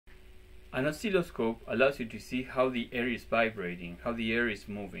An oscilloscope allows you to see how the air is vibrating, how the air is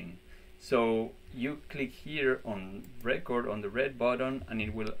moving. So you click here on record on the red button, and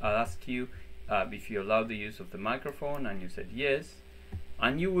it will ask you if you allow the use of the microphone, and you said yes.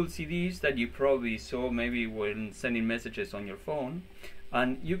 And you will see these that you probably saw maybe when sending messages on your phone.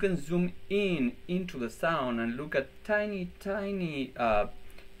 And you can zoom in into the sound and look at tiny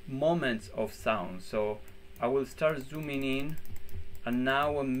moments of sound. So I will start zooming in, and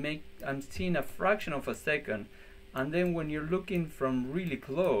now I'm seeing a fraction of a second, and then when you're looking from really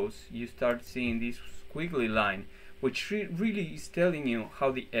close, you start seeing this squiggly line, which really is telling you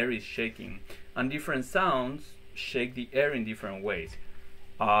how the air is shaking. And different sounds shake the air in different ways.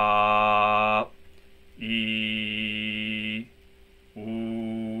 E